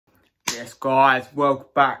Yes guys, welcome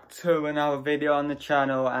back to another video on the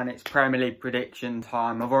channel, and it's Premier League prediction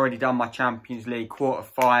time. I've already done my Champions League quarter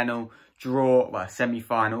final, draw, well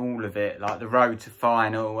semi-final, all of it, like the road to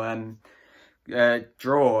final,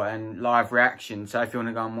 draw and live reaction. So if you want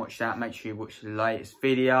to go and watch that, make sure you watch the latest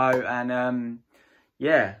video. And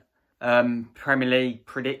Premier League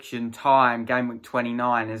prediction time, game week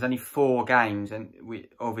 29. There's only 4 games, and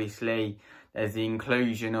obviously there's the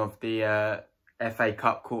inclusion of the FA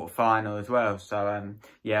Cup quarter final as well. So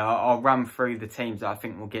yeah, I'll run through the teams that I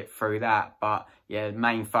think will get through that, but yeah, the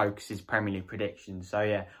main focus is Premier League predictions. So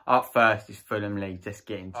yeah, up first is Fulham Leeds. Let's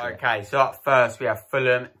get into it. Okay, so up first we have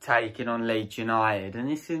Fulham taking on Leeds United, and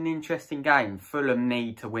this is an interesting game. Fulham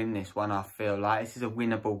need to win this one. I feel like this is a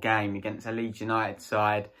winnable game against a Leeds United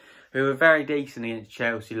side who were very decent against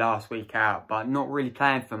Chelsea last week out, but not really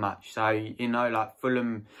playing for much. So, you know, like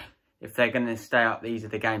Fulham, if they're going to stay up, these are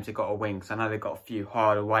the games they've got to win. Because I know they've got a few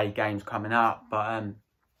hard away games coming up. But,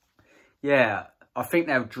 yeah, I think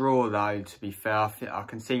they'll draw, though, to be fair. I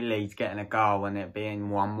can see Leeds getting a goal and it being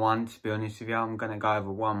 1-1, to be honest with you. I'm going to go over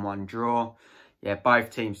 1-1 draw. Yeah, both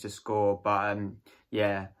teams to score. But,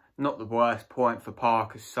 yeah, not the worst point for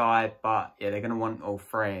Parker's side. But, yeah, they're going to want all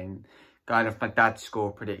 3. And going off my dad's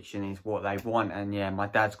score prediction is what they want. And, yeah, my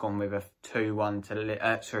dad's gone with a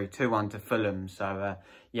 2-1 to Fulham. So,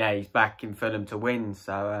 yeah, he's backing Fulham to win.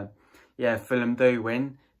 So, yeah, Fulham do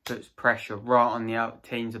win. Puts pressure right on the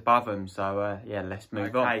teams above them. So, yeah, let's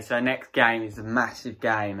move on. Okay, so next game is a massive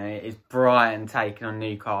game. It is Brighton taking on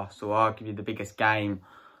Newcastle. Arguably the biggest game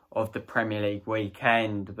of the Premier League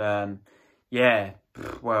weekend. Yeah,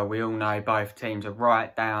 well, we all know both teams are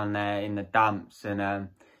right down there in the dumps. And,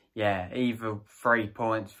 yeah, either 3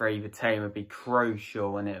 points for either team would be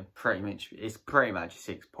crucial, and it's pretty much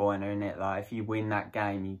a 6-pointer, isn't it? Like, if you win that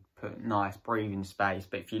game, you put nice breathing space,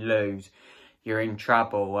 but if you lose, you're in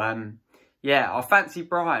trouble. Yeah, I fancy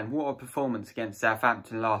Brighton. What a performance against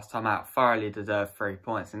Southampton last time out. Thoroughly deserved 3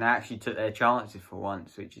 points, and they actually took their chances for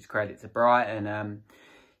once, which is credit to Brighton.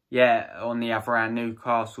 Yeah, on the other hand,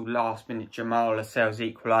 Newcastle, last minute Jamal Lascelles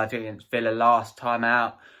equaliser against Villa last time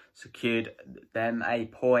out, secured them a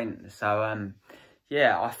point. So,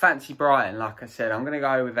 yeah, I fancy Brighton. Like I said, I'm going to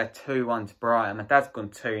go with a 2-1 to Brighton. My dad's gone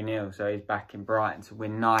 2-0, so he's backing Brighton to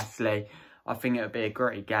win nicely. I think it'll be a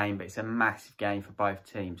great game, but it's a massive game for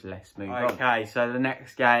both teams. Let's move on. Okay, so the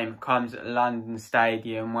next game comes at London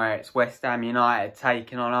Stadium, where it's West Ham United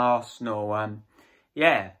taking on Arsenal.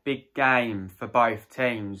 Yeah, big game for both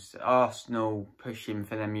teams. Arsenal pushing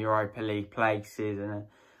for them Europa League places, and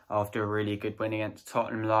after a really good win against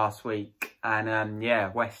Tottenham last week. And,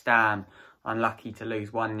 yeah, West Ham unlucky to lose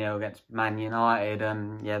 1-0 against Man United.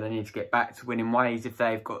 Yeah, they need to get back to winning ways if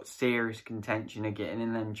they've got serious contention of getting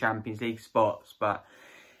in them Champions League spots. But,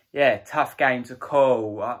 yeah, tough game to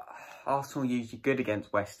call. Arsenal usually good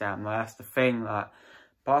against West Ham, though. That's the thing. But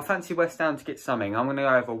I fancy West Ham to get something. I'm going to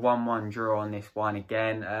go over 1-1 draw on this one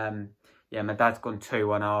again. Yeah, my dad's gone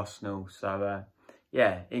 2-1 Arsenal. So,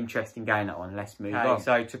 yeah, interesting game, that one. Let's move on.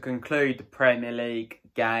 So, to conclude the Premier League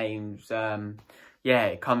games, yeah,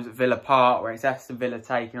 it comes at Villa Park, where it's Aston Villa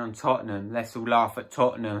taking on Tottenham. Let's all laugh at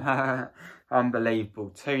Tottenham.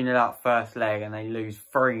 Unbelievable. 2-0 up first leg, and they lose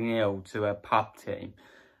 3-0 to a pub team.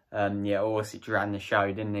 Yeah, Orsic ran the show,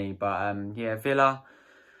 didn't he? But, yeah, Villa,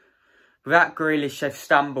 without Grealish, they've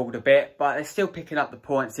stumbled a bit, but they're still picking up the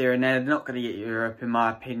points here and there. They're not going to get Europe, in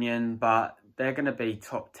my opinion, but they're going to be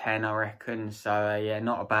top 10, I reckon. So, yeah,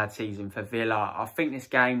 not a bad season for Villa. I think this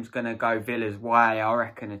game's going to go Villa's way. I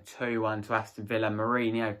reckon a 2-1 to Aston Villa.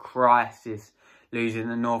 Mourinho crisis, losing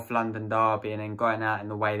the North London derby and then going out in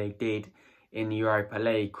the way they did in the Europa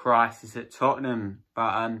League. Crisis at Tottenham.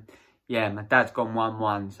 But, yeah, my dad's gone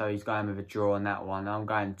 1-1, so he's going with a draw on that one. I'm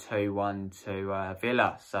going 2-1 to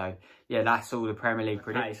Villa. So, yeah, that's all the Premier League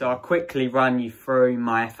predictions. Okay, so I'll quickly run you through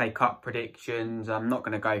my FA Cup predictions. I'm not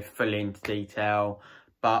going to go fully into detail.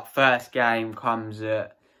 But first game comes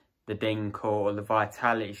at the Dingle, or the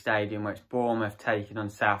Vitality Stadium, which Bournemouth taking on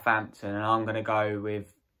Southampton. And I'm going to go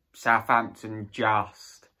with Southampton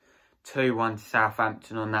just. 2-1 to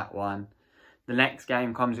Southampton on that one. The next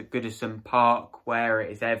game comes at Goodison Park, where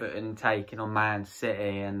it is Everton taking on Man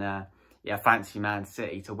City. And, yeah, fancy Man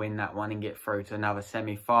City to win that one and get through to another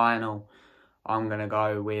semi-final. I'm going to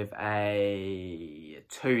go with a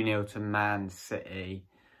 2-0 to Man City.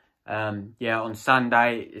 Yeah, on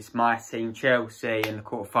Sunday, it's my team, Chelsea, in the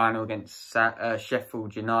quarter-final against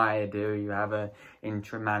Sheffield United, who have an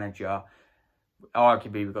interim manager.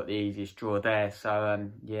 Arguably, we've got the easiest draw there. So,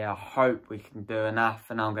 yeah, I hope we can do enough.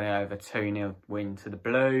 And I'm going to go over 2-0 win to the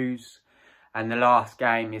Blues. And the last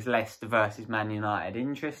game is Leicester versus Man United.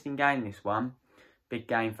 Interesting game, this one. big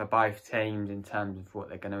game for both teams in terms of what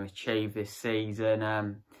they're going to achieve this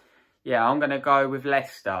season. Yeah, I'm going to go with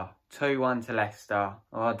Leicester. 2-1 to Leicester.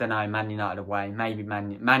 Or I don't know, Man United away. Maybe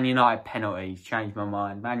Man United penalties. Changed my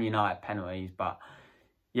mind. Man United penalties. But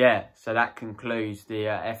yeah, so that concludes the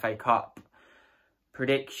FA Cup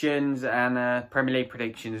predictions and Premier League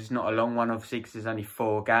predictions. It's not a long one, obviously, because there's only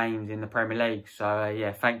 4 games in the Premier League. So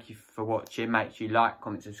yeah, thank you for watching. Make sure you like,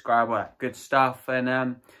 comment, subscribe, all that good stuff.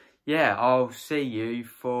 And yeah, I'll see you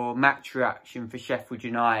for match reaction for Sheffield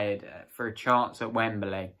United for a chance at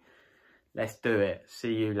Wembley. Let's do it.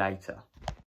 See you later.